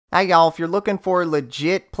Hey y'all, if you're looking for a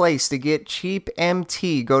legit place to get cheap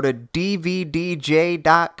MT, go to dvdj.com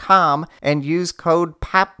and use code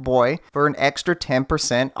Popboy for an extra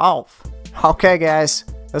 10% off. Okay guys,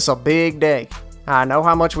 this is a big day. I know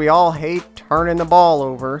how much we all hate turning the ball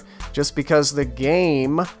over just because the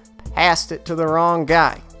game passed it to the wrong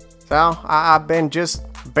guy. So I've been just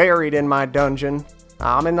buried in my dungeon.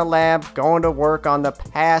 I'm in the lab going to work on the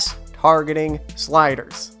pass targeting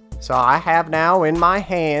sliders. So I have now in my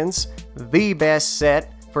hands the best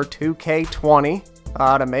set for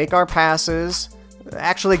 2K20 to make our passes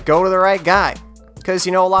actually go to the right guy. Because,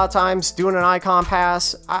 you know, a lot of times doing an icon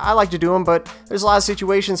pass, I like to do them, but there's a lot of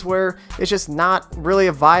situations where it's just not really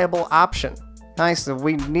a viable option. Nice, so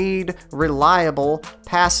we need reliable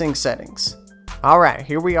passing settings. Alright,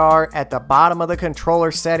 here we are at the bottom of the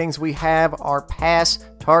controller settings. We have our pass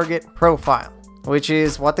target profile, which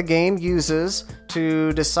is what the game uses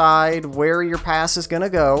to decide where your pass is going to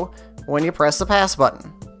go when you press the pass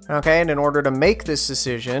button. Okay, and in order to make this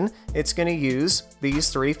decision, it's going to use these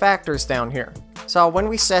three factors down here. So when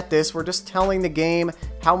we set this, we're just telling the game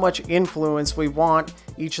how much influence we want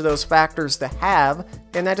each of those factors to have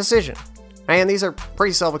in that decision. And these are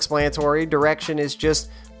pretty self-explanatory. Direction is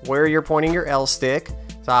just where you're pointing your L stick.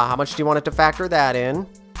 So how much do you want it to factor that in?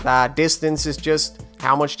 Distance is just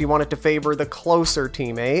how much do you want it to favor the closer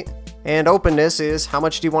teammate. And openness is how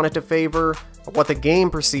much do you want it to favor what the game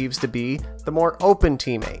perceives to be the more open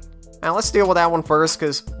teammate. Now let's deal with that one first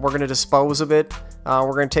because we're going to dispose of it.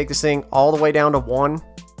 We're going to take this thing all the way down to 1.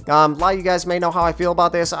 A lot of you guys may know how I feel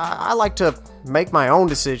about this. I like to make my own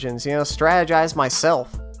decisions, you know, strategize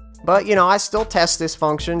myself. But, you know, I still test this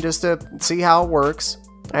function just to see how it works.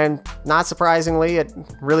 And not surprisingly, it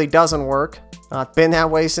really doesn't work. It's been that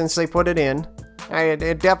way since they put it in.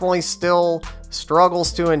 It definitely still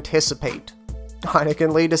struggles to anticipate. And it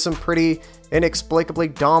can lead to some pretty inexplicably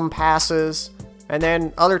dumb passes. And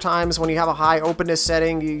then other times when you have a high openness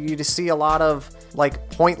setting, you just see a lot of like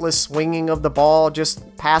pointless swinging of the ball,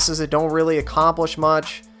 just passes that don't really accomplish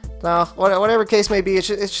much. Whatever case may be, it's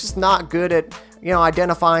just not good at, you know,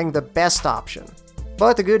 identifying the best option.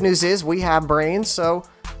 But the good news is we have brains, so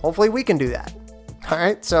hopefully we can do that.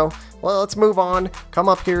 Alright, so well, let's move on. Come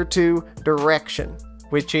up here to direction,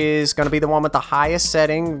 which is going to be the one with the highest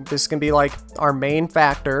setting. This can be like our main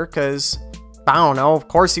factor because, I don't know, of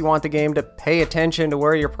course you want the game to pay attention to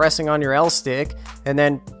where you're pressing on your L stick and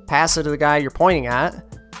then pass it to the guy you're pointing at.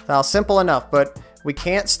 So simple enough, but we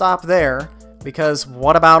can't stop there because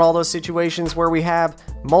what about all those situations where we have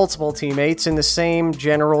multiple teammates in the same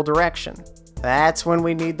general direction? That's when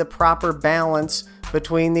we need the proper balance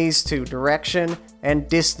between these two, direction and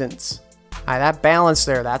distance. That balance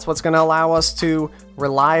there, that's what's going to allow us to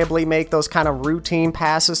reliably make those kind of routine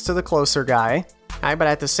passes to the closer guy. But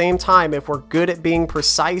at the same time, if we're good at being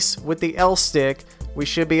precise with the L stick, we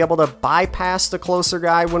should be able to bypass the closer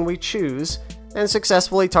guy when we choose and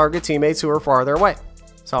successfully target teammates who are farther away.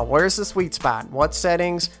 So where's the sweet spot? What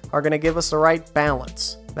settings are going to give us the right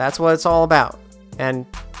balance? That's what it's all about. And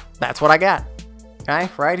that's what I got. Okay,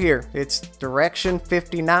 right here. It's direction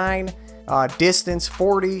 59, distance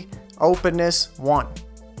 40, openness 1.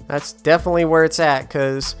 That's definitely where it's at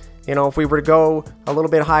because, you know, if we were to go a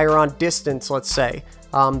little bit higher on distance, let's say,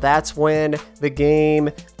 that's when the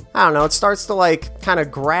game, I don't know, it starts to like kind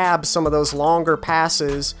of grab some of those longer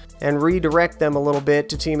passes and redirect them a little bit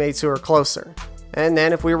to teammates who are closer. And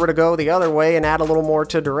then if we were to go the other way and add a little more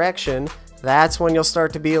to direction, that's when you'll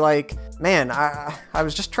start to be like, man, I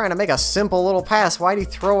was just trying to make a simple little pass. Why'd he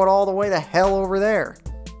throw it all the way the hell over there?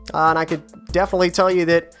 And I could definitely tell you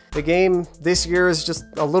that the game this year is just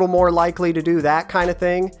a little more likely to do that kind of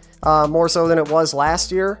thing, more so than it was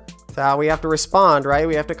last year. So we have to respond, right?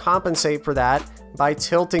 We have to compensate for that by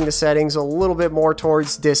tilting the settings a little bit more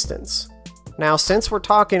towards distance. Now, since we're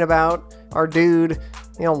talking about our dude,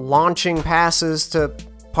 you know, launching passes to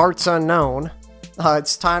parts unknown,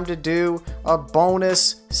 it's time to do a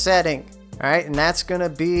bonus setting, all right? And that's going to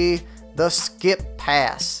be the skip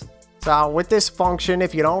pass. So with this function,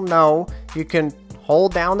 if you don't know, you can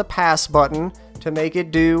hold down the pass button to make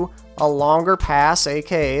it do a longer pass,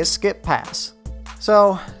 aka a skip pass.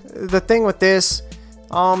 So the thing with this,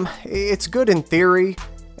 it's good in theory,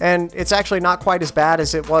 and it's actually not quite as bad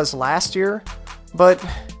as it was last year, but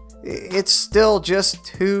it's still just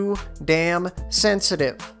too damn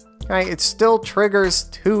sensitive. Right? It still triggers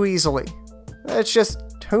too easily. It's just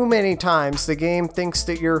too many times the game thinks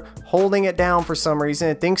that you're holding it down for some reason.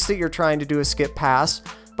 It thinks that you're trying to do a skip pass,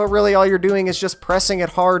 but really all you're doing is just pressing it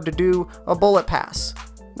hard to do a bullet pass.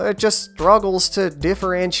 It just struggles to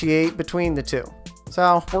differentiate between the two.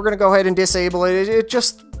 So we're going to go ahead and disable it. It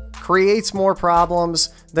just creates more problems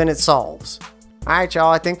than it solves. Alright,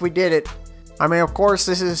 y'all, I think we did it. I mean, of course,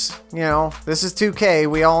 this is, this is 2K.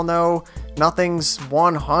 We all know nothing's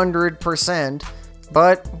 100%,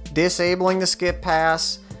 but disabling the skip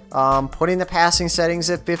pass, putting the passing settings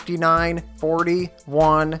at 59,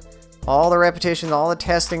 41, all the repetitions, all the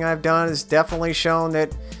testing I've done has definitely shown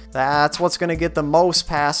that that's what's going to get the most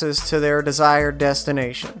passes to their desired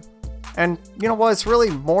destination. And you know what? It's really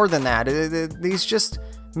more than that. These just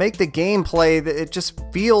make the gameplay, it just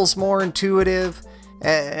feels more intuitive,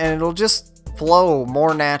 and it'll just flow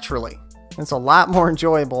more naturally. It's a lot more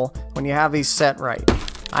enjoyable when you have these set right.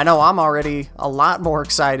 I know I'm already a lot more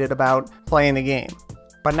excited about playing the game.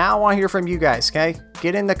 But now I want to hear from you guys, okay?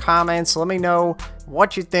 Get in the comments, let me know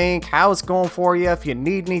what you think, how it's going for you, if you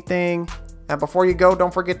need anything. And before you go,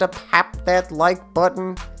 don't forget to tap that like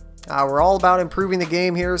button. We're all about improving the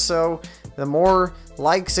game here, so the more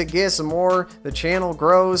likes it gets, the more the channel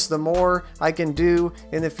grows, the more I can do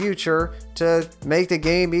in the future to make the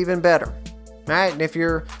game even better. Alright, and if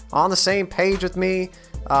you're on the same page with me,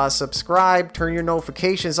 subscribe, turn your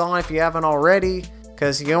notifications on if you haven't already,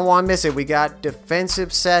 because you don't want to miss it. We got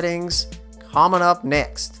defensive settings coming up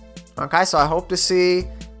next. Okay, so I hope to see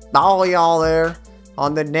all y'all there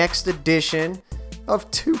on the next edition of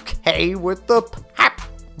 2K with the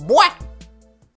Popboy.